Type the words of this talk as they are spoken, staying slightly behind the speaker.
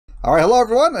Alright, hello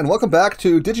everyone, and welcome back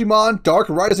to Digimon Dark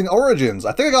Rising Origins.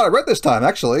 I think I got it right this time,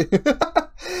 actually.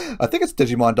 I think it's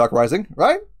Digimon Dark Rising,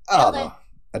 right? I don't know.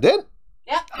 I did?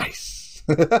 Yep. Nice.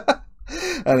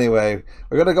 Anyway,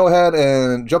 we're going to go ahead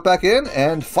and jump back in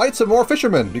and fight some more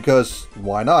fishermen, because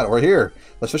why not? We're here.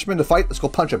 Let's fishermen to fight. Let's go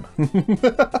punch him.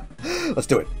 Let's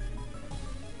do it.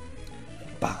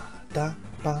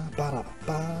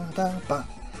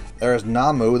 There's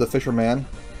Namu, the fisherman.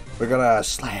 We're going to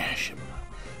slash him.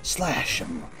 Slash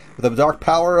him with the dark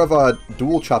power of a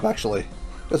dual chop, actually.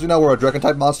 As we know, we're a dragon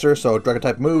type monster, so dragon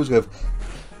type moves give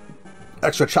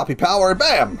extra choppy power.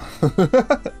 Bam!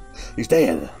 He's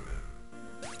dead.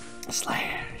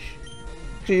 Slash.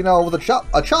 Actually, you know, with a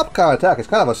chop kind of attack, it's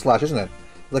kind of a slash, isn't it?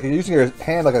 Like you're using your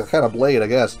hand like a kind of blade, I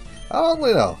guess. I don't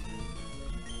really know.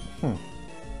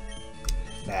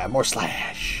 Nah, more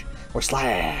slash. More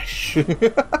slash.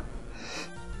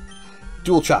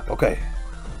 Dual chop, okay.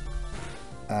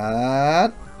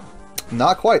 And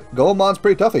not quite. Goemon's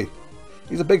pretty toughy.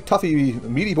 He's a big, toughy,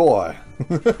 meaty boy.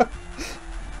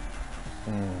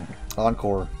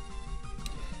 Encore.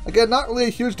 Again, not really a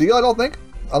huge deal, I don't think.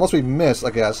 Unless we miss,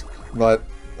 I guess. But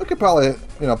we could probably,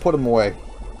 you know, put him away.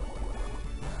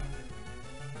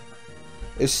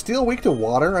 Is steel weak to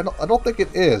water? I don't think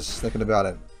it is, thinking about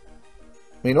it.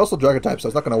 I mean, also dragon type, so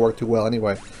it's not going to work too well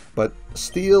anyway. But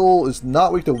steel is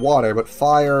not weak to water, but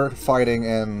fire, fighting,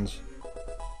 and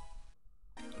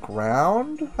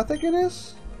ground, I think it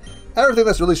is? Everything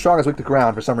that's really strong is weak to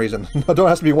ground for some reason. Don't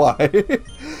ask me why.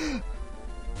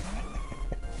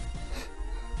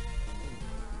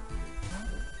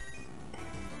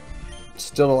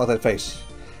 Still don't like that face.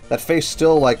 That face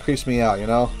still, like, creeps me out, you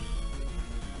know?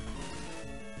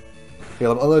 Here,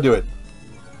 let me do it.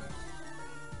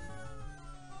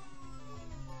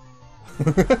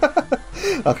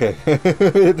 Okay.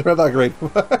 It turned out great.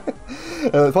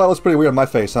 It probably looks pretty weird on my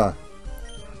face, huh?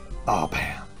 Oh,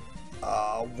 bam.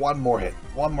 One more hit.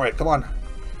 One more hit. Come on.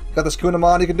 Got this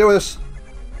Kunamon. You can do this.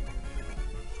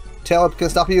 Tail can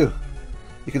stop you.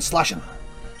 You can slash him.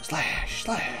 Slash.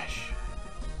 Slash.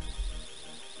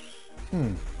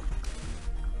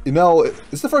 You know,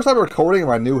 it's the first time I'm recording in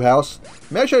my new house.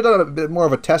 Maybe I should have done a bit more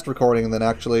of a test recording than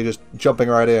actually just jumping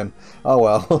right in. Oh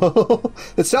well.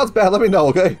 It sounds bad. Let me know,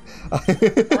 okay?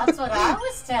 That's what I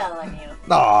was telling you.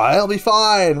 Aw, it'll be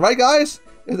fine. Right, guys?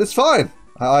 It's fine.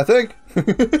 I think.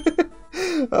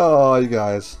 Oh, you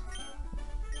guys.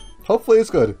 Hopefully it's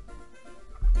good.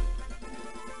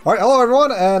 Alright, hello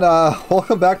everyone, and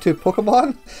welcome back to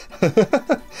Pokemon.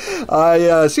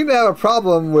 I seem to have a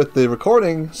problem with the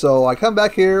recording, so I come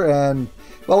back here and,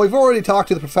 well, we've already talked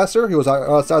to the professor, who was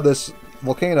outside this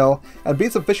volcano, and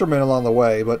beat some fishermen along the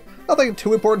way, but nothing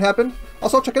too important happened.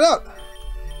 Also, check it out.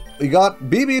 We got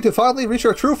BB to finally reach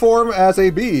her true form as a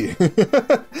bee.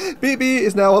 BB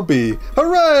is now a bee.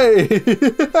 Hooray!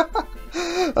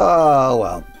 Oh,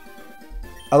 well.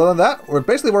 Other than that, we're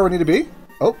basically where we need to be.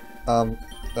 Oh,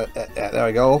 there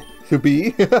we go. To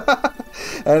be.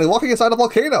 And walking inside a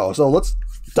volcano. So let's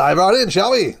dive right in,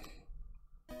 shall we?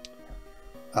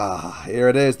 Ah, here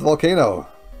it is, the volcano.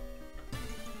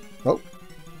 Oh.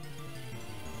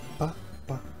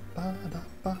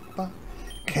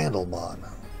 Candlemon.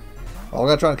 Well, we're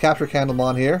going to try and capture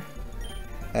Candlemon here.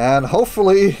 And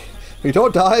hopefully we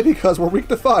don't die because we're weak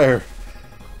to fire.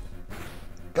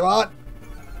 Come on.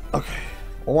 Okay.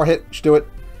 One more hit. Should do it.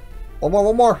 One more,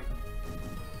 one more.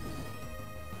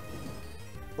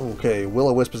 Okay,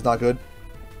 Will-O-Wisp is not good.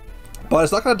 But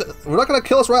it's not gonna, we're not going to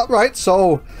kill us outright,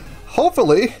 so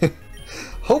hopefully,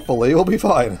 hopefully we'll be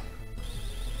fine.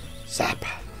 Zap.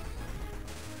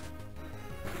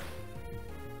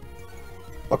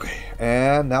 Okay,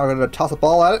 and now we're going to toss a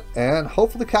ball at it and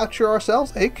hopefully capture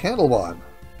ourselves a Candlemon.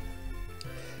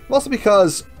 Mostly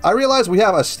because I realize we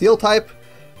have a steel type,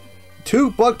 three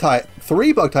bug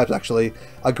types actually,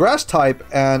 a grass type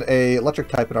and a electric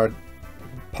type in our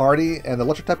party, and the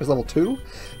electric type is level 2,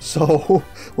 so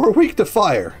we're weak to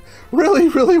fire. Really,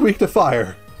 really weak to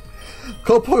fire.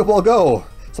 Go Pokeball, go!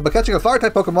 So by catching a fire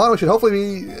type Pokemon, we should hopefully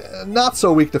be not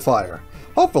so weak to fire.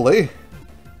 Hopefully.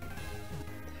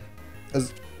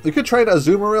 We could train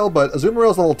Azumarill, but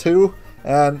Azumarill's level 2,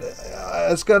 and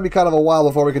it's going to be kind of a while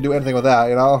before we can do anything with that,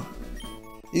 you know?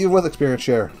 Even with experience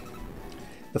share.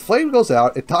 The flame goes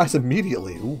out, it dies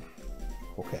immediately. Ooh.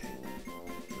 Okay.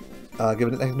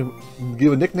 Give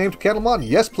a nickname to Candlemon?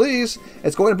 Yes, please!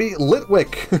 It's going to be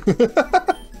Litwick!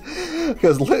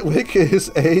 Because Litwick is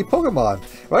a Pokemon,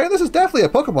 right? This is definitely a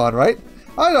Pokemon, right?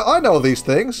 I know these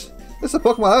things. This is a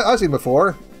Pokemon I've seen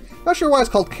before. Not sure why it's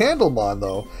called Candlemon,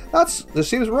 though. This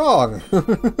seems wrong.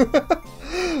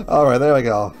 Alright, there we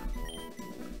go.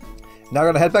 Now we're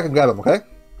going to head back and grab him, okay?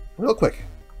 real quick.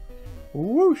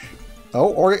 Whoosh.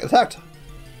 Oh, or get attacked.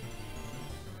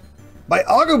 By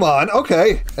Agumon?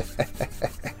 Okay.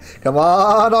 Come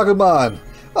on, Agumon.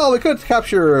 Oh, we could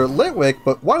capture Litwick,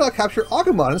 but why not capture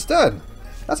Agumon instead?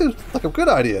 That seems like a good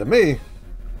idea to me.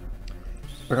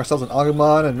 Bring ourselves an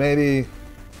Agumon and maybe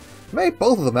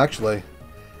both of them, actually.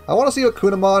 I want to see what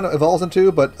Kunamon evolves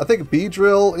into, but I think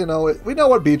Beedrill, you know, we know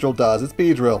what Beedrill does. It's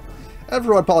Beedrill.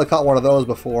 Everyone probably caught one of those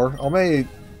before, or maybe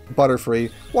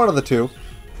Butterfree, one of the two.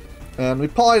 And we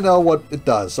probably know what it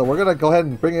does, so we're going to go ahead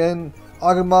and bring in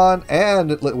Agumon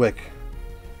and Litwick.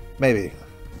 Maybe.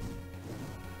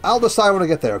 I'll decide when I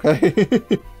get there, okay?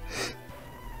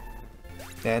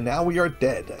 And now we are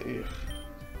dead.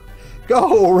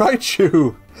 Go,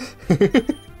 Raichu!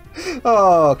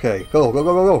 Oh, okay, go, go,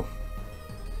 go, go, go.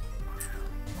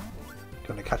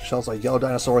 Gonna catch ourselves a yellow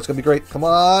dinosaur, it's gonna be great. Come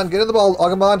on, get in the ball,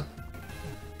 Agumon!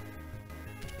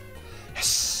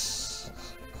 Yes!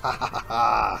 Ha ha ha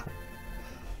ha!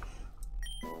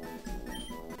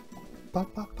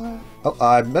 Oh,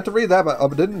 I meant to read that, but I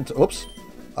didn't. Oops.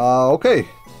 Okay.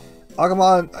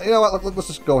 Agumon, you know what, let's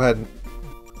just go ahead and...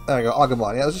 There you go,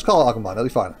 Agumon. Yeah, let's just call it Agumon, it'll be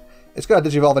fine. It's gonna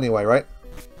Digivolve anyway, right?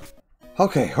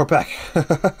 Okay, we're back.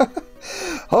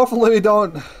 Hopefully we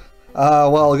don't,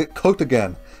 well, get cooked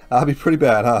again. That'd be pretty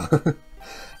bad, huh?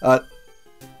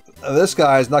 This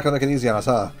guy's not gonna make it easy on us,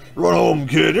 huh? Run home,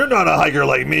 kid, you're not a hiker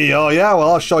like me. Oh yeah,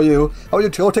 well, I'll show you. How about you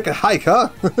go take a hike, huh?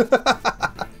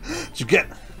 What'd you get?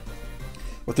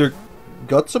 With your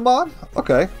Gutsumon?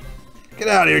 Okay. Get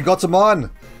out of here, Gutsumon!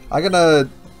 I'm gonna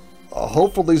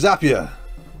hopefully zap you.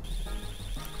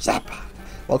 Zap!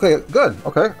 Okay, good.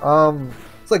 Okay.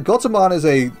 It's like Gutsumon is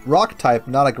a rock type,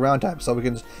 not a ground type, so we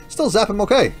can still zap him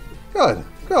okay. Good,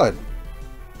 good.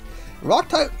 Rock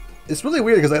type, it's really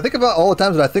weird because I think about all the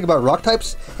times that I think about rock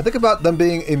types, I think about them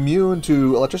being immune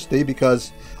to electricity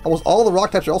because almost all the rock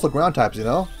types are also ground types, you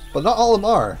know? But not all of them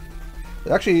are.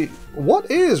 Actually, what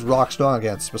is rock strong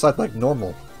against besides like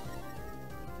normal?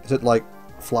 Is it like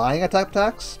flying type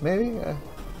attacks, maybe?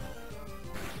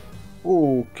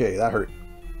 Okay, that hurt.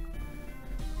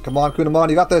 Come on, Kunamon,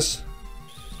 you got this.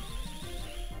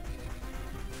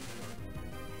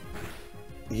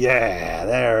 Yeah,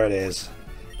 there it is.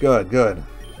 Good, good.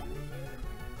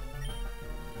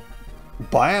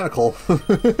 Bionicle?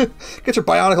 Get your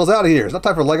Bionicles out of here. It's not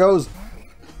time for Legos.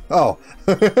 Oh.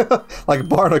 Like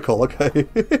Barnacle, okay.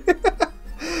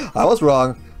 I was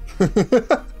wrong.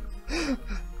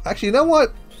 Actually, you know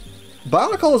what?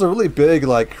 Bionicle was a really big,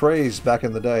 like, craze back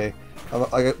in the day.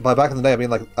 By back in the day, I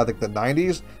mean, like, I think the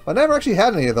 90s. I never actually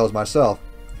had any of those myself.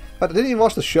 I didn't even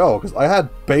watch the show, because I had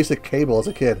basic cable as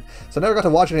a kid. So I never got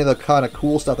to watch any of the kind of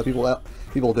cool stuff that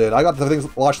people did. I got to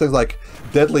watch things like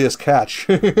Deadliest Catch.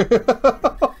 Deadliest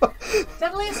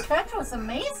Catch was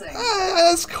amazing.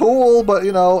 That's cool, but,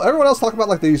 you know, everyone else talking about,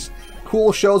 like, these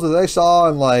cool shows that they saw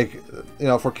and, like, you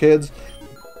know, for kids.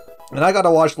 And I got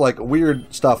to watch, like,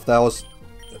 weird stuff that was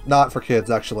not for kids,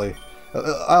 actually.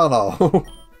 I don't know.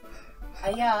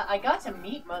 I got to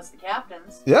meet most of the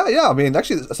captains. Yeah, I mean,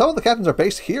 actually, some of the captains are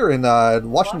based here in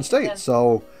Washington State,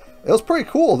 so it was pretty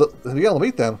cool to be able to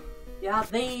meet them. Yeah,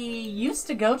 they used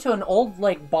to go to an old,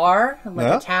 like, bar, like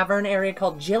a tavern area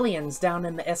called Jillian's down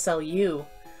in the SLU.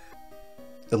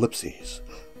 Ellipses.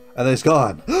 And then he's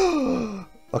gone.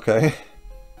 Okay.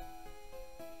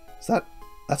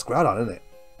 That's Groudon, isn't it?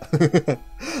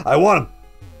 I want him!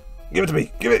 Give it to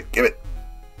me! Give it!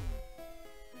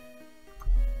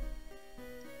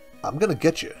 I'm gonna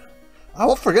get you. I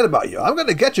won't forget about you. I'm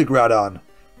gonna get you, Groudon.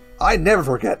 I never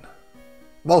forget.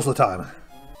 Most of the time.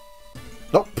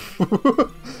 Nope.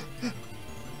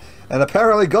 And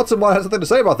apparently Gutsumon has something to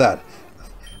say about that.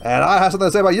 And I have something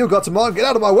to say about you, Gutsumon. Get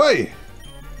out of my way!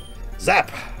 Zap!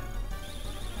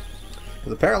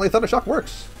 Because apparently Thundershock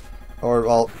works. Or,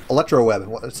 well, Electro Web.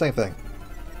 Same thing.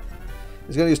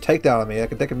 He's gonna use Takedown on me. I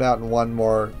can take him out in one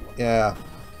more. Yeah.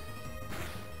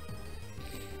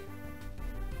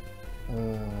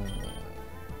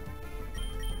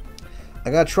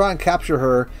 I'm gonna try and capture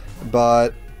her,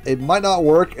 but it might not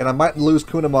work, and I might lose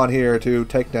Kunamon here to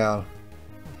take down.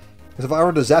 Because if I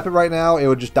were to zap it right now, it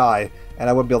would just die, and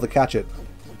I wouldn't be able to catch it.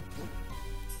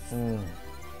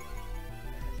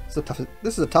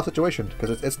 This is a tough situation,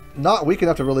 because it's not weak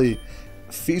enough to really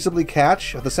feasibly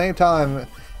catch. At the same time,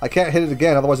 I can't hit it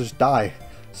again, otherwise I just die.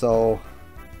 So...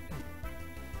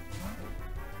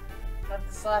 have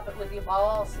to slap it with your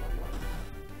balls.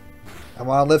 Come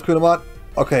on, live, Kunamon.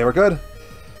 Okay, we're good.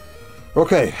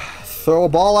 Okay, throw a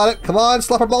ball at it. Come on,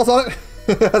 slap our balls on it.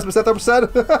 As Miss Ether said.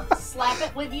 Slap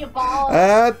it with your balls.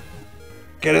 And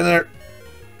get in there.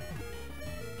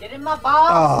 Get in my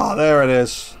balls. Oh, there it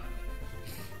is.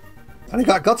 And he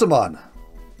got Gutsumon.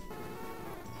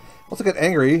 Once it get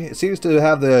angry, it seems to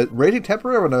have the raging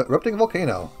temper of an erupting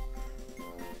volcano.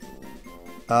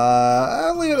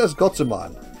 I'll leave it as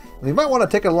Gutsumon. And you might want to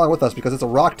take it along with us because it's a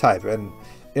rock type. And,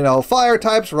 you know, fire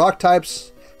types, rock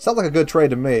types, sounds like a good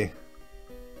trade to me.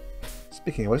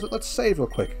 Speaking of which, let's save real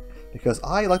quick. Because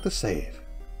I like to save.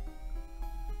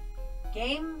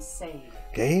 Game saved.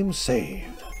 Game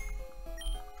saved.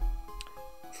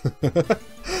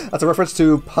 That's a reference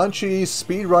to Punchy's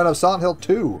speedrun of Silent Hill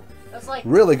 2. That's like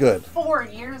really good. 4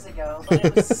 years ago, but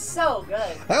it was so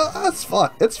good. That's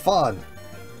fun. It's fun.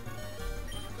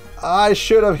 I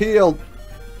should have healed.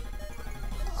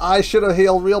 I should have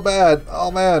healed real bad. Oh,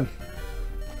 man.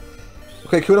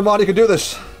 Okay, Kunamon, you can do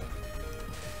this.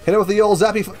 Hit it with the old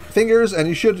zappy fingers, and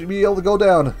you should be able to go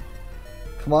down.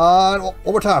 Come on. One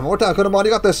more time. One more time. Kunamon, you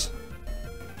got this.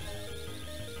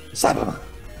 Zap him.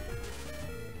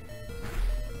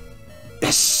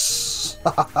 Yes!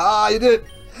 You did it!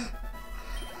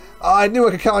 I knew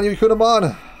I could count on you,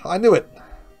 Kunamon. I knew it.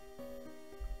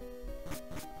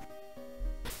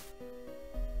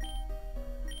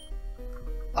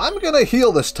 I'm gonna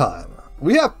heal this time.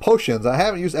 We have potions. I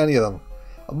haven't used any of them.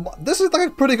 This is like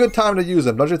a pretty good time to use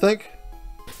them, don't you think?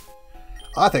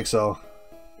 I think so.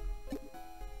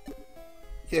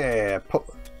 Yeah,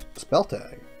 spell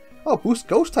tag. Oh, boost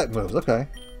ghost type moves. Okay.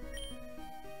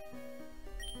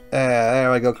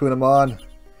 There we go, Kunamon.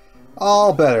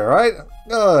 All better, right?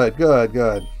 Good, good,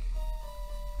 good.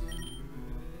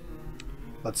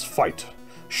 Let's fight.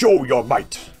 Show your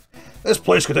might. This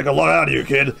place could take a lot out of you,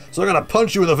 kid, so I'm gonna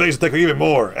punch you in the face and take even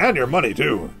more. And your money,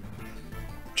 too.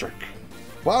 Jerk.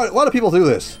 Why do people do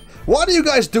this? Why do you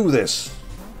guys do this?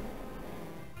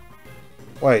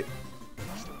 Wait.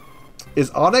 Is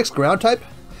Onyx ground type?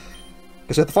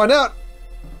 Guess we have to find out.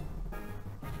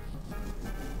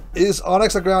 Is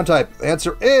Onyx a ground type? The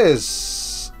answer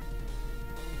is...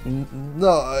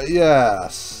 No,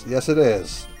 yes. Yes, it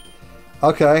is.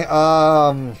 Okay,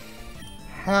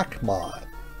 Hackmon.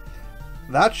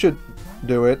 That should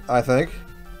do it, I think.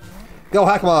 Go,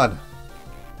 Hackmon!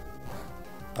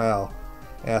 Oh.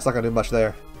 Yeah, it's not going to do much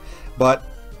there. But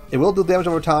it will do damage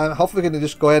over time. Hopefully we can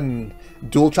just go ahead and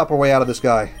dual chop our way out of this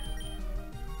guy.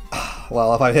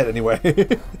 Well, if I hit anyway.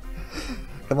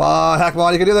 Come on,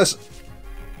 Hackmon, you can do this!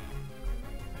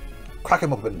 Crack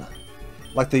him open.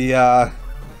 Like the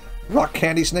rock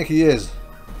candy snake he is.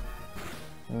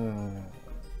 I'm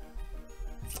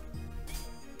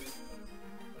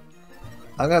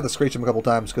gonna have to screech him a couple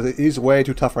times because he's way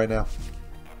too tough right now.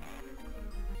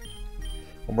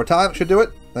 One more time, should do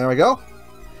it. There we go.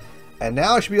 And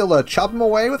now I should be able to chop him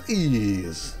away with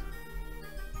ease.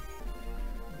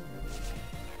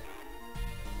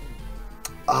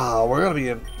 Ah, we're gonna be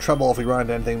in trouble if we run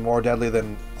into anything more deadly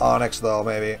than Onyx, though,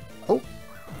 maybe. Oh,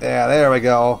 yeah, there we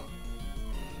go.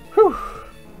 Whew.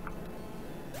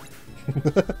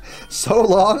 So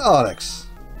long, Onyx.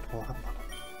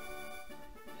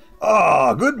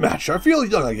 Ah, good match. I feel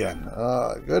young again.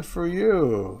 Good for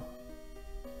you.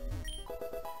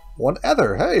 One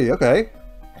ether. Hey, okay.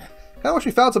 Kind of wish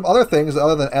we found some other things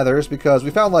other than ethers, because we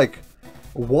found like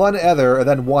one ether and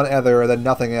then one ether and then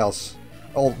nothing else.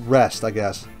 Oh, rest, I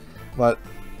guess. But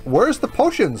where's the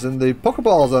potions and the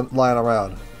Pokeballs lying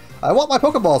around? I want my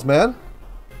Pokeballs, man.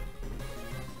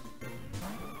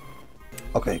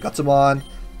 Okay, Gutsumon,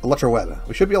 Electro Web.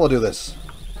 We should be able to do this.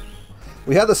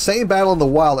 We had the same battle in the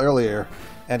wild earlier,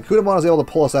 and Kunamon was able to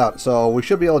pull us out, so we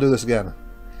should be able to do this again.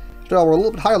 Still, we're a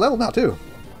little bit higher level now, too.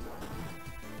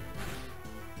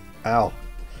 Ow.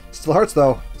 Still hurts,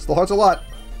 though. Still hurts a lot.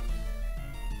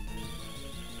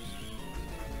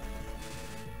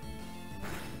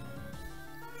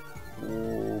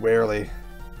 Ooh, barely.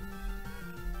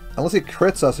 Unless he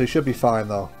crits us, he should be fine,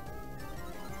 though.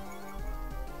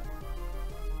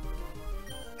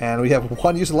 And we have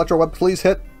one use of Electro Web. Please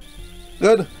hit.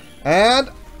 Good. And...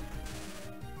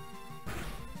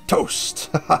 toast.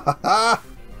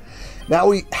 Now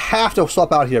we have to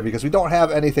swap out here because we don't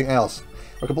have anything else.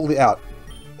 We're completely out.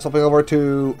 Swapping over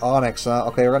to Onyx.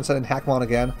 Okay, we're going to send in Hackmon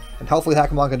again. And hopefully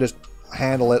Hackmon can just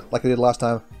handle it like they did last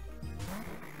time.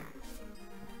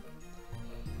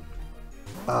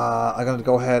 I'm going to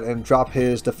go ahead and drop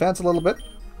his defense a little bit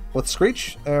with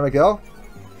Screech. There we go.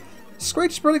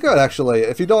 Screech is pretty good, actually,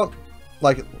 if you don't,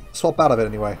 like, swap out of it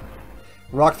anyway.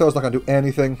 Rock Throw's not going to do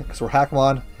anything, because we're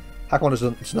Hackmon. Hackmon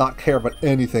does not care about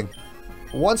anything.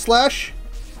 One slash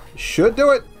should do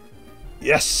it.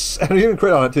 Yes! And we even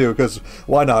crit on it, too, because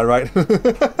why not, right?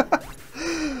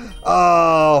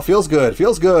 Oh, feels good.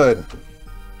 Feels good.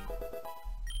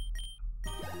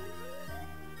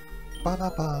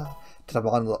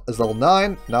 Digimon is level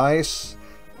 9. Nice.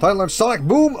 Time to learn Sonic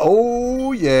Boom.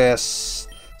 Oh, yes.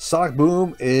 Sonic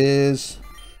Boom is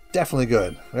definitely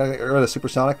good. We gotta get rid of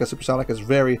Supersonic, because Supersonic is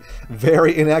very,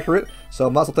 very inaccurate. So I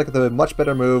might as well take the much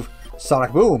better move,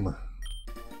 Sonic Boom.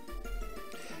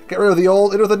 Get rid of the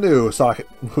old, into the new Sonic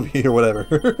movie or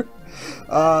whatever.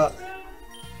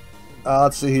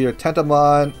 Let's see here.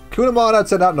 Tentamon. Kunamon I'd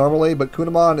send out normally, but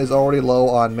Kunamon is already low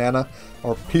on mana,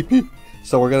 or PP.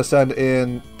 So we're going to send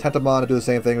in Tentamon to do the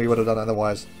same thing we would have done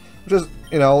otherwise. Which is,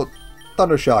 you know,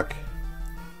 Thunder Shock.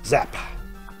 Zap.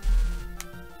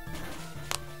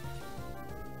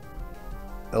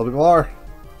 A little bit more.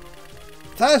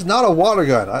 That is not a water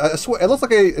gun. I swear, it looks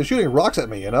like it's shooting rocks at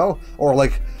me, you know? Or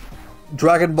like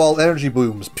Dragon Ball energy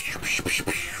booms.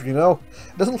 You know?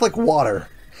 It doesn't look like water.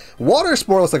 Water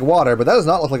sport looks like water, but that does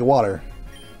not look like water.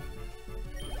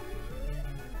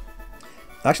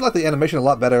 I actually like the animation a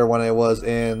lot better when it was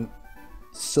in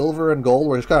Silver and Gold,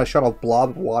 where it just kind of shot a blob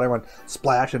of water and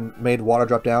splash and made water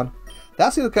drop down.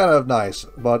 That seemed kind of nice,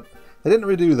 but they didn't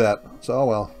redo that, so oh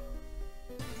well.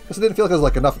 Guess it didn't feel like it was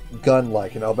like enough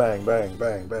gun-like, you know, bang, bang,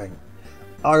 bang, bang.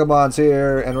 Agumon's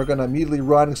here, and we're gonna immediately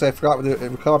run because I forgot to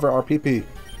recover our PP.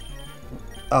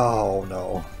 Oh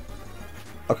no.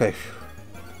 Okay.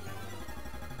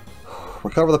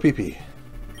 Recover the PP.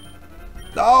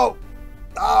 No!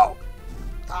 No!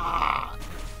 Ah!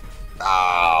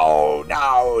 No!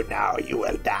 No! No! You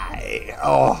will die!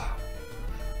 Oh!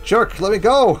 Jerk! Let me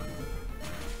go!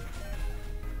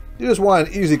 You just wanted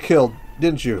an easy kill,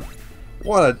 didn't you?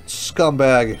 What a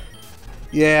scumbag.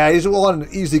 Yeah, he's wanted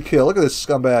an easy kill. Look at this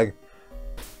scumbag.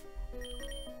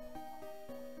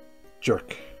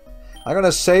 Jerk. I'm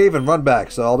gonna save and run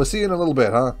back, so I'll be seeing you in a little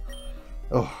bit, huh?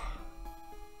 Oh.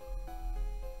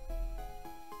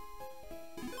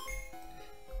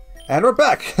 And we're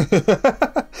back!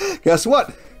 Guess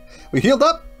what? We healed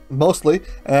up, mostly,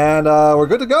 and we're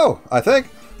good to go, I think.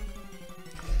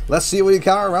 Let's see what we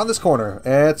encounter around this corner.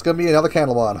 It's gonna be another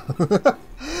Candlemon.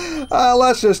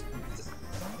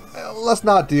 Let's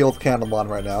not deal with Candlemon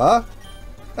right now, huh?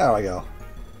 There we go.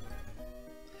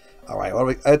 Alright, what do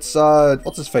we... It's,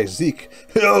 what's his face? Zeke.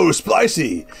 Oh,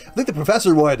 Spicy! I think the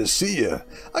professor wanted to see you.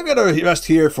 I'm gonna rest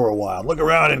here for a while. Look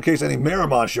around in case any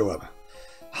Miramon show up.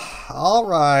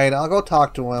 Alright, I'll go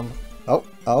talk to him. Oh,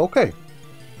 okay.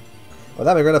 Well,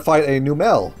 then we're going to fight a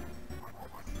Numel.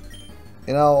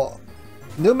 You know,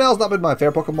 Numel's not been my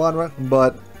favorite Pokemon, right?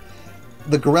 But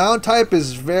the ground type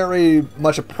is very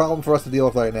much a problem for us to deal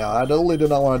with right now. I totally do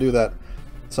not want to do that.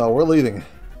 So, we're leaving.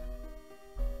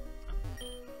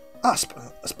 Ah,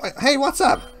 hey, what's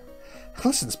up?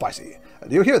 Listen, Spicy.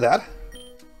 Do you hear that?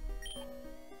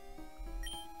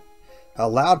 A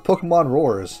loud Pokemon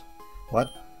roars. What?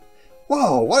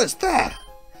 Whoa, what is that?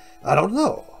 I don't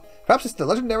know. Perhaps it's the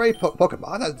legendary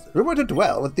Pokemon that's rumored to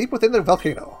dwell deep within the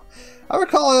volcano. I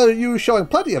recall you showing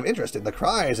plenty of interest in the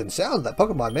cries and sounds that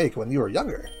Pokemon make when you were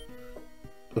younger.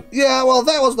 Yeah, well,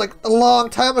 that was like a long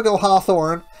time ago,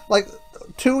 Hawthorne. Like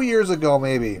 2 years ago,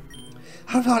 maybe.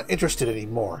 I'm not interested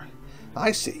anymore.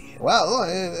 I see. Well,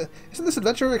 isn't this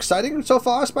adventure exciting so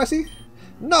far, Spicy?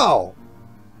 No!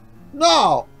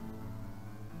 No!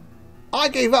 I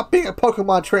gave up being a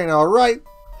Pokemon trainer, alright?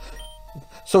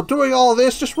 So doing all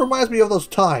this just reminds me of those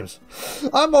times.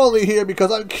 I'm only here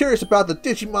because I'm curious about the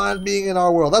Digimon being in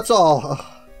our world, that's all.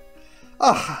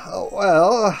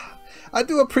 Well, I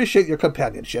do appreciate your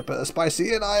companionship,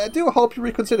 Spicy, and I do hope you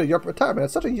reconsider your retirement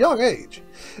at such a young age.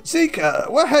 Zeke,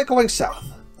 we're going south.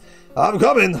 I'm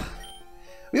coming.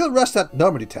 We'll rest at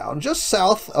Normandy Town, just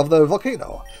south of the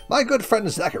volcano. My good friend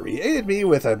Zachary aided me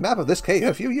with a map of this cave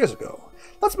a few years ago.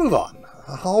 Let's move on.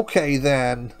 Okay,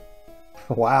 then.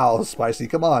 Wow, Spicy,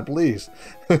 come on, please.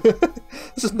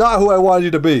 This is not who I wanted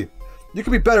you to be. You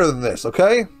can be better than this,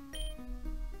 okay?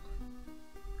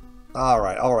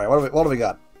 Alright. What do we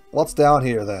got? What's down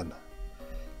here, then?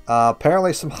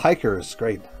 Apparently some hikers.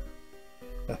 Great.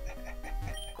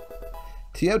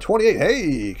 TM28.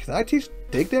 Hey, can I teach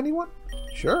Dig to anyone?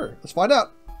 Sure, let's find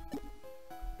out.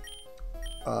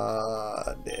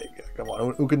 Dig. Come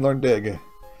on, who can learn Dig?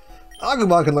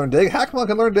 Agumon can learn Dig. Hackmon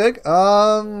can learn Dig.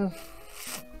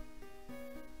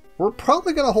 We're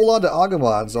probably going to hold on to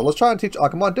Agumon, so let's try and teach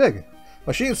Agumon Dig.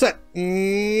 Machine set.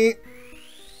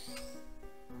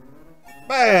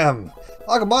 Bam!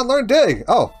 Agumon learned Dig.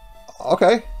 Oh,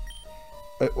 okay.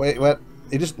 Wait.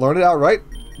 He just learned it outright?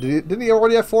 Didn't he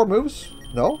already have 4 moves?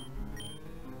 No?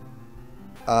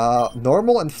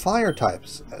 Normal and fire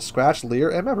types. Scratch, Leer,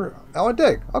 and Member. Oh, and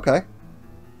Dig. Okay.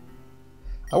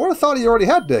 I would have thought he already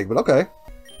had Dig, but okay.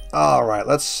 Alright,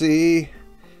 let's see.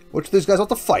 Which of these guys want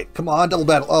to fight? Come on, double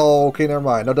battle. Oh, okay, never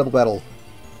mind. No double battle.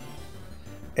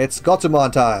 It's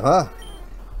Gotsumon time, huh?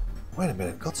 Wait a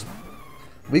minute,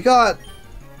 we got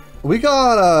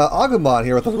Agumon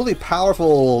here with a really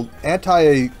powerful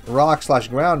anti-rock /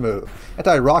 ground move.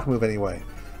 Anti-rock move anyway.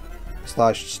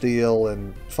 / steel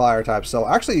and fire type. So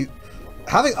actually,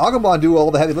 having Agumon do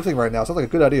all the heavy lifting right now sounds like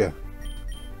a good idea.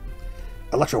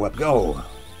 Electro Whip, go!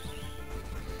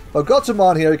 Well,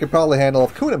 Gotsumon here, you can probably handle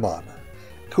Kunamon.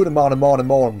 Kunamon and Mon and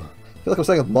Mon. I feel like I'm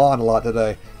saying Mon a lot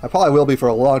today. I probably will be for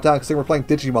a long time, because we're playing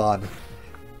Digimon.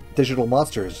 Digital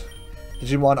monsters.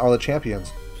 Digimon are the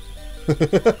champions.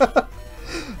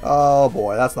 Oh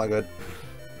boy, that's not good.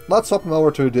 Let's swap him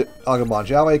over to Agumon,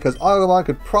 shall we? Because Agumon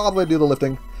could probably do the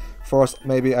lifting for us,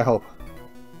 maybe, I hope.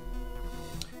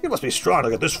 You must be strong to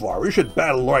get this far. We should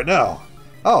battle right now.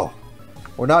 Oh,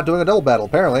 we're not doing a double battle,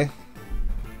 apparently.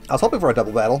 I was hoping for a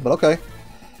double battle, but okay.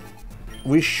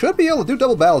 We should be able to do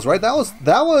double battles, right? That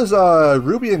was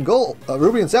Ruby and Gold,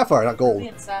 Ruby and Sapphire, not Gold. Ruby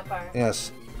and Sapphire.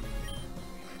 Yes.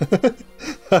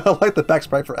 I like the back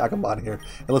sprite for Agumon here.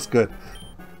 It looks good.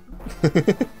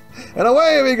 And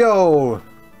away we go!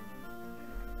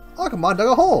 Agumon dug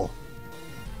a hole.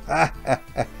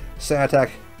 Sand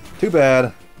attack. Too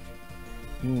bad.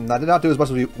 I did not do as much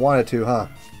as we wanted to, huh?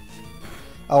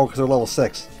 Oh, because they're level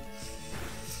 6.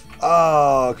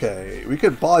 Okay, we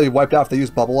could probably wiped out if they use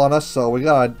bubble on us, so we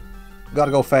gotta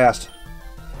go fast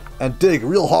and dig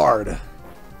real hard.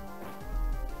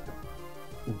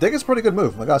 Dig is a pretty good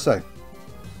move, I gotta say.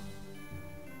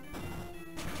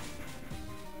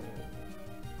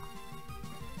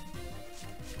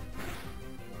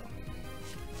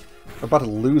 We're about to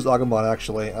lose Agumon,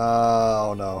 actually.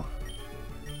 Oh no.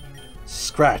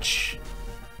 Scratch.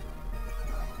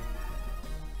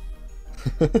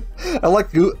 I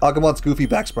like Agumon's goofy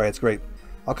back spray. It's great.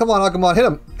 Oh, come on, Agumon. Hit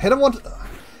him. Hit him one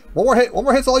more hit. One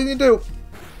more hit's all you need to do.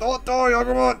 Don't die,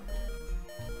 Agumon.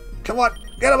 Come on.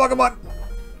 Get him, Agumon.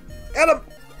 Get him.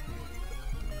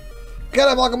 Get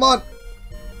him, Agumon.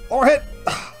 One more hit.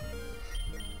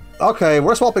 Okay,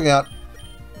 we're swapping out.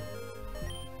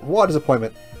 What a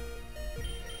disappointment.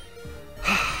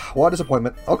 What a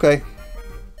disappointment. Okay.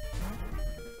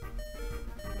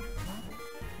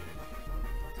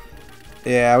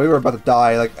 Yeah, we were about to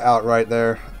die, like, outright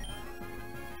there.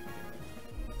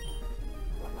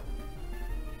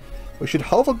 We should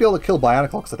hopefully be able to kill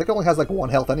Bionicle, because I think it only has, like, 1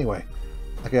 health anyway.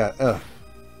 Like, yeah,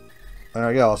 there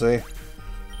we go, see?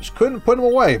 Just couldn't put him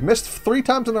away. Missed 3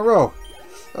 times in a row.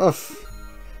 Ugh.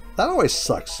 That always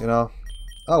sucks, you know?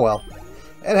 Oh, well.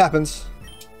 It happens.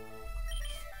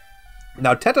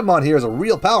 Now, Tentamon here is a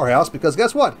real powerhouse, because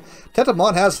guess what?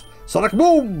 Tentamon has Sonic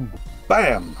Boom!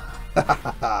 Bam! Ha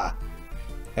ha ha!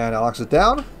 And knocks it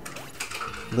down,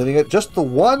 leaving it just the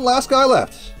one last guy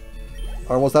left.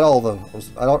 Or was that all of them?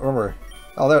 I don't remember.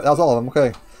 Oh, that was all of them.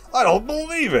 Okay. I don't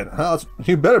believe it.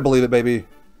 You better believe it, baby.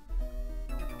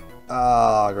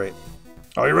 Ah, great.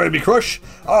 Are you ready to be crushed?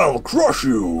 I'll crush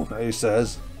you, he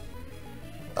says.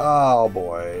 Oh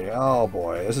boy. Oh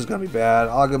boy. This is going to be bad.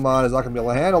 Agumon is not going to be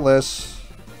able to handle this.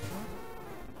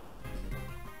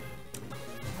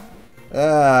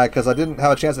 Because I didn't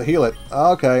have a chance to heal it.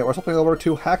 Okay, we're swapping over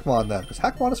to Hackmon then, because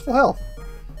Hackmon is full health.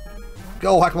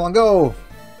 Go, Hackmon, go!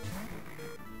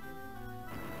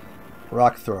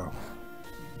 Rock throw.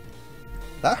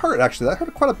 That hurt, actually. That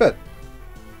hurt quite a bit.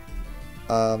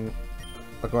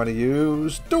 We're going to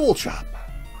use Dual Chop.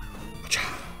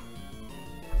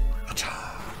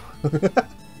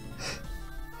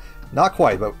 Not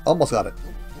quite, but almost got it.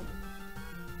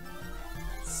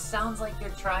 Sounds like you're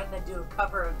trying to do a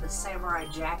cover of the Samurai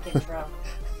Jack intro.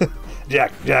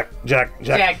 Jack, Samurai Jack.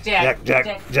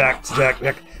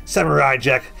 Samurai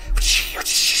Jack.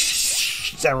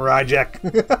 Samurai Jack.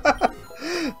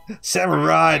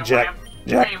 Samurai Jack.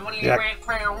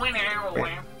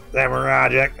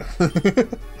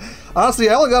 Honestly,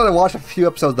 I only got to watch a few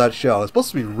episodes of that show. It's supposed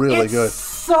to be really good. It's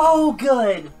so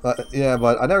good! Yeah,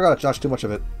 but I never got to watch too much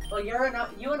of it. Well, you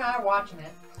and I are watching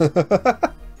it.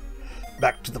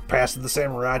 Back to the past of the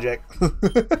Samurai Jack.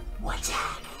 What?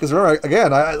 Because remember, again,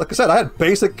 like I said, I had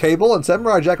basic cable, and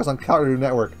Samurai Jack was on Cartoon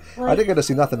Network. Like, I didn't get to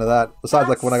see nothing of that, besides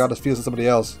like when I got to fuse with somebody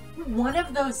else. One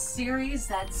of those series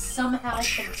that somehow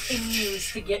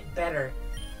continues to get better.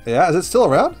 Yeah, is it still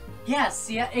around? Yes,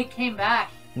 yeah, it came back.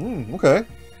 Okay.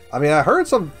 I mean, I heard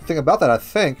something about that, I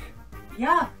think.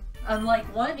 Yeah. And like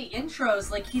one of the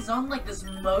intros, like he's on like this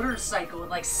motorcycle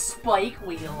with like spike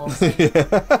wheels.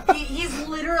 Yeah. He's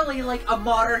literally like a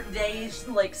modern day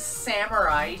like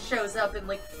samurai. He shows up in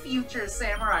like future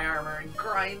samurai armor and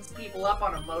grinds people up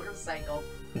on a motorcycle.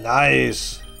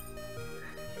 Nice.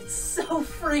 It's so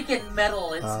freaking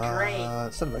metal. It's great.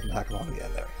 Instead of making Hackmon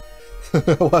again there.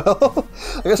 Well,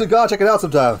 I guess we gotta check it out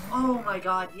sometime. Oh my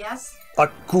god, yes.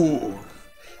 Cool.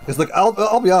 It's like,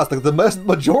 I'll be honest, like, the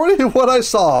majority of what I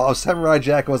saw of Samurai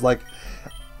Jack was like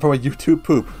from a YouTube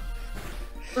poop.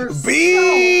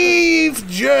 Beef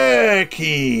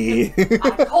jerky! I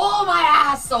tore my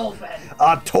ass open!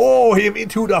 I tore him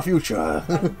into the future.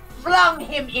 Flung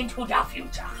him into the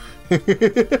future.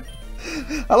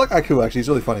 I like Aku, actually. He's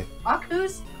really funny.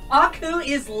 Aku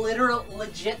is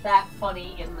legit that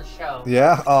funny in the show.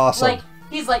 Yeah? Awesome. Like,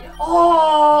 he's like,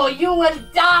 oh, you will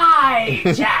die,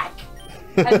 Jack!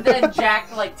 And then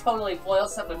Jack, like, totally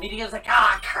foils something immediately. He's like,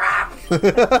 ah, crap!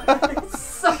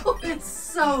 It's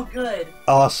so good.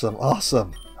 Awesome,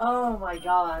 awesome. Oh my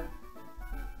god.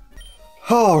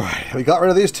 Alright, we got rid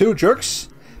of these two jerks.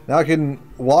 Now I can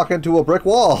walk into a brick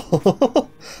wall.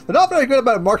 They're not very good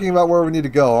about marking about where we need to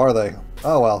go, are they?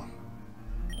 Oh well.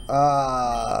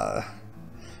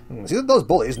 See that those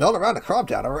bullies known around the Crop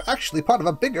Town are actually part of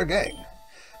a bigger gang.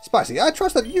 Spicy, I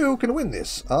trust that you can win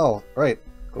this. Oh, right.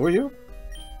 Who are you?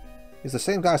 He's the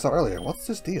same guy I saw earlier. What's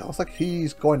this deal? Looks like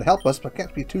he's going to help us, but I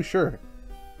can't be too sure.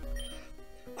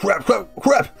 Crap!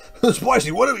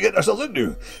 Spicy, what did we get ourselves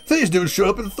into? These dudes showed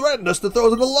up and threatened us to throw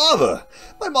us into lava.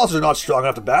 My monsters are not strong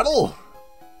enough to battle.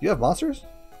 You have monsters?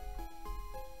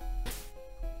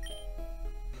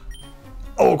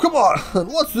 Oh, come on!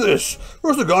 What's this?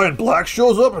 First the guy in black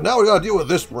shows up, and now we gotta deal with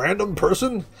this random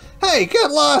person? Hey,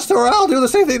 get lost, or I'll do the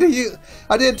same thing to you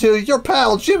I did to your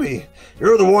pal, Jimmy.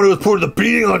 You're the one who was putting the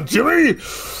beating on Jimmy?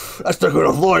 That's not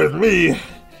gonna fly with me.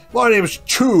 My name's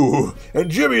Chu,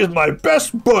 and Jimmy is my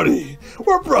best buddy.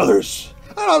 We're brothers.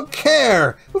 I don't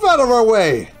care. Move out of our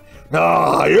way.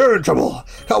 Nah, you're in trouble.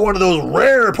 Got one of those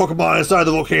rare Pokemon inside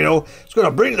the volcano. It's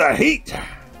gonna bring the heat.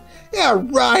 Yeah,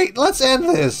 right. Let's end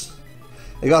this.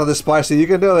 You got this, Spicy. You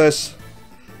can do this.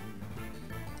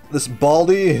 This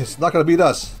Baldy is not gonna beat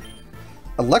us.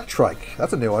 Electrike.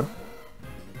 That's a new one.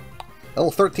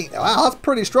 Level 13. Wow, that's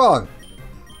pretty strong.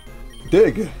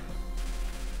 Dig.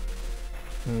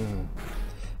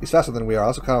 He's faster than we are.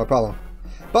 That's kind of a problem.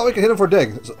 But we can hit him for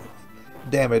dig.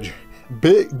 Damage.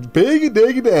 Big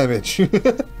dig damage.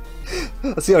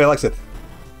 Let's see how he likes it.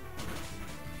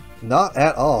 Not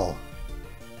at all.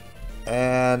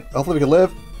 And hopefully we can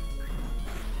live.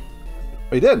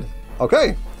 We did.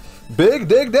 Okay. Big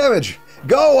dig damage.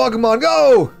 Go, Agumon,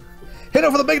 go! Hit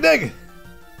him for the big dig!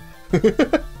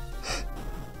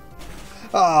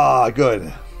 Ah,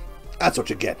 good. That's what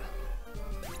you get.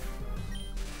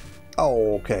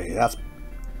 Okay,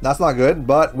 that's not good,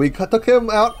 but we took him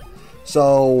out,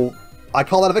 so I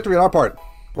call that a victory on our part.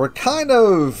 We're kind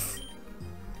of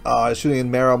shooting in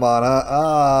Meramon, huh?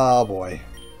 Oh boy.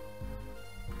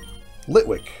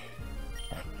 Litwick.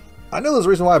 I know there's a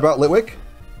reason why I brought Litwick,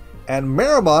 and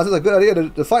Meramon is a good idea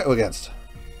to fight against.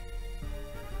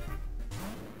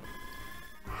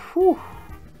 Whew.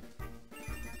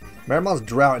 Meramon's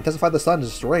drought intensified the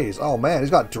sun's rays. Oh man, he's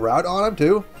got drought on him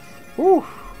too. Whew.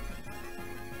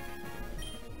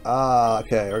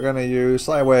 Okay, we're gonna use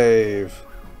Sly Wave.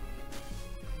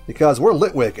 Because we're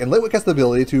Litwick, and Litwick has the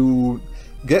ability to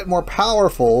get more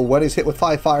powerful when he's hit with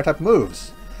 5 fire-type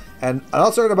moves. And I'm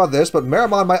not certain about this, but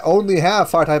Meramon might only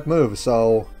have fire-type moves,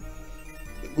 so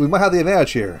we might have the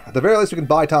advantage here. At the very least, we can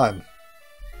buy time.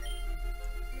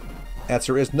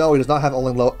 Answer is no, he does not have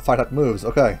only low fire-type moves.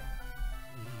 Okay.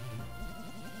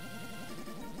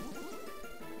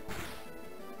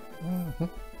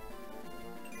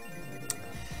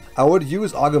 I would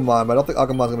use Agumon, but I don't think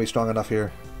Agumon's going to be strong enough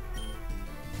here.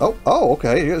 Oh,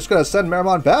 okay. You're just going to send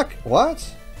Meramon back?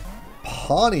 What?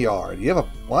 Pawniard. You have a...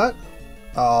 What?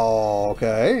 Oh,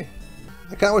 okay.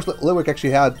 I kind of wish Litwick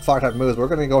actually had fire-type moves, but we're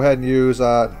going to go ahead and use...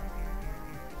 We're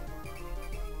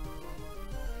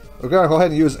going to go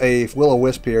ahead and use a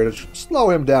Will-O-Wisp here to slow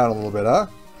him down a little bit, huh?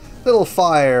 Little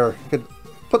fire could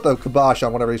put the kibosh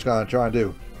on whatever he's going to try and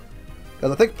do.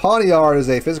 Because I think Pawniard is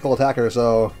a physical attacker,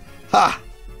 so... Ha!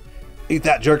 Eat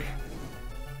that, jerk.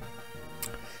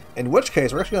 In which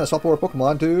case, we're actually going to swap over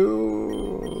Pokemon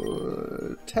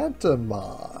to...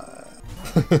 Tentamon.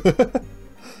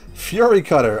 Fury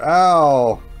Cutter.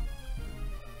 Ow.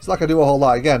 It's not going to do a whole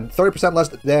lot. Again, 30% less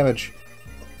damage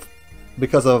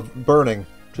because of burning.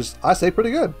 Which is, I say,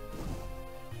 pretty good.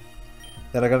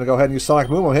 Then I'm going to go ahead and use Sonic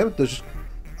Boom on him to just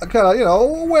kind of, you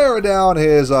know, wear down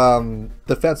his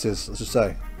defenses, let's just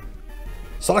say.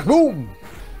 Sonic Boom!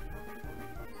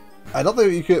 I don't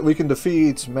think we can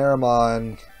defeat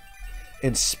Meramon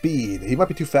in speed. He might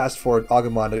be too fast for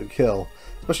Agumon to kill,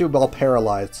 especially with all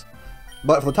paralyzed.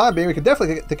 But for the time being, we can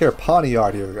definitely take care of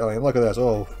Pawniard here. I mean, look at this.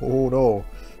 Oh no.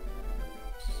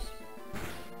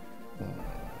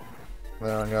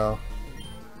 There we go.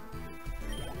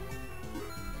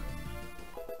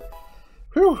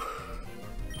 Whew.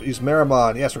 use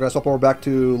Meramon. Yes, we're going to swap over back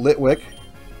to Litwick.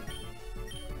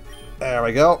 There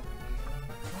we go.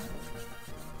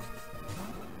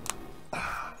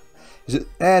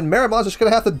 And Meramon's just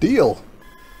going to have to deal.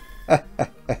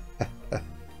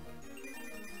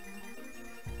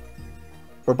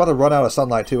 We're about to run out of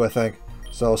sunlight too, I think.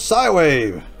 So,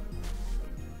 Psywave!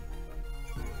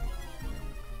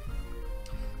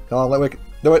 Come on, Litwick.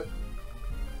 Do it!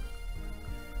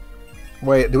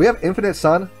 Wait, do we have infinite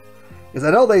sun? Because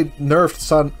I know they nerfed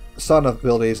sun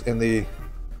abilities in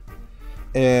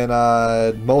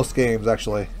most games,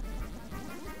 actually.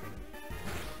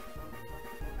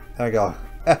 There we go.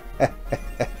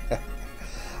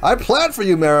 I planned for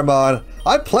you, Meramon!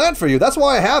 I planned for you! That's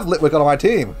why I have Litwick on my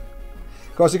team!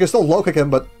 Of course, you can still low-kick him,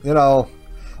 but, you know...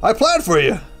 I planned for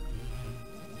you!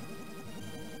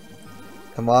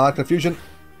 Come on, Confusion.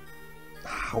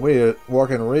 We're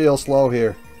working real slow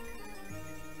here.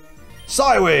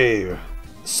 Psywave!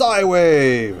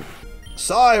 Psywave!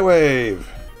 Psywave!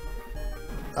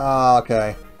 Ah,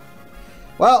 okay.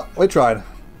 Well, we tried.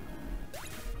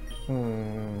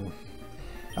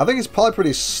 I think he's probably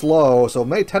pretty slow, so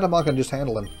May Tendamon can just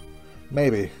handle him.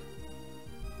 Maybe.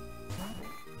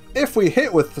 If we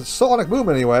hit with the Sonic Boom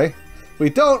anyway. If we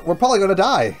don't, we're probably going to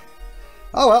die.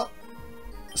 Oh well.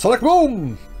 Sonic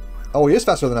Boom! Oh, he is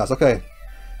faster than us. Okay.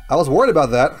 I was worried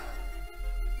about that.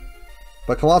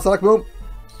 But come on, Sonic Boom.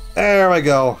 There we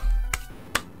go.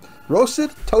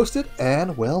 Roasted, toasted,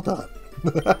 and well done.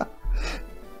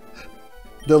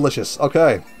 Delicious.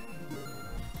 Okay.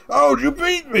 Oh, you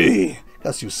beat me!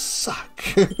 Because you suck.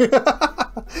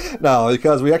 No,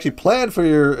 because we actually planned for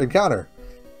your encounter.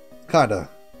 Kinda.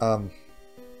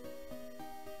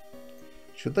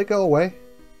 Should they go away?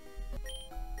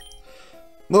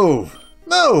 Move!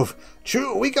 Move!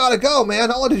 Chew, we gotta go, man!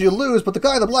 Not only did you lose, but the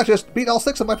guy in the black just beat all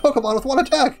 6 of my Pokemon with one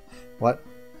attack! What?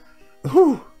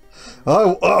 Whew!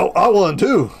 I won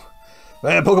too!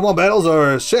 Man, Pokemon battles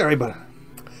are scary, but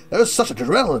there's such an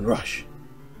adrenaline rush.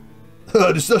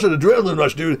 It's such an adrenaline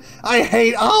rush, dude. I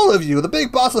hate all of you! The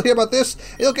big boss will hear about this,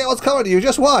 he'll get what's coming to you,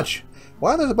 just watch!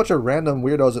 Why are there a bunch of random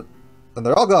weirdos and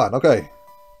they're all gone? Okay.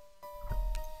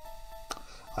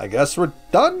 I guess we're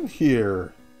done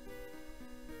here.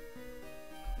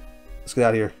 Let's get out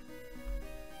of here.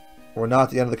 We're not at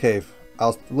the end of the cave. I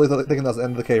was really thinking that was the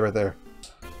end of the cave right there.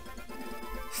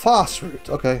 Phosroot.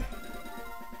 Okay.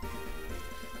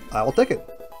 I will take it.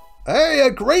 Hey,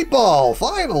 a Great Ball!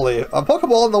 Finally! A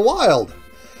Pokeball in the wild!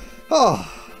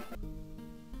 Oh.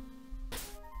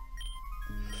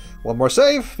 One more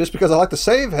save, just because I like to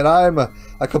save, and I'm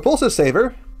a compulsive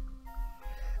saver.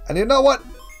 And you know what?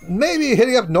 Maybe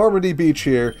hitting up Normandy Beach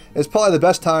here is probably the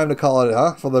best time to call it,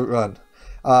 huh? For the run.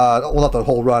 Well, not the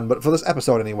whole run, but for this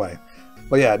episode anyway.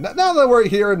 But yeah, now that we're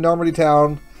here in Normandy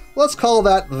Town, let's call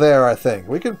that there, I think.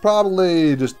 We can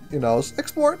probably just, you know,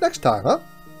 explore it next time, huh?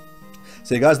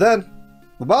 See you guys then.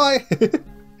 Bye-bye.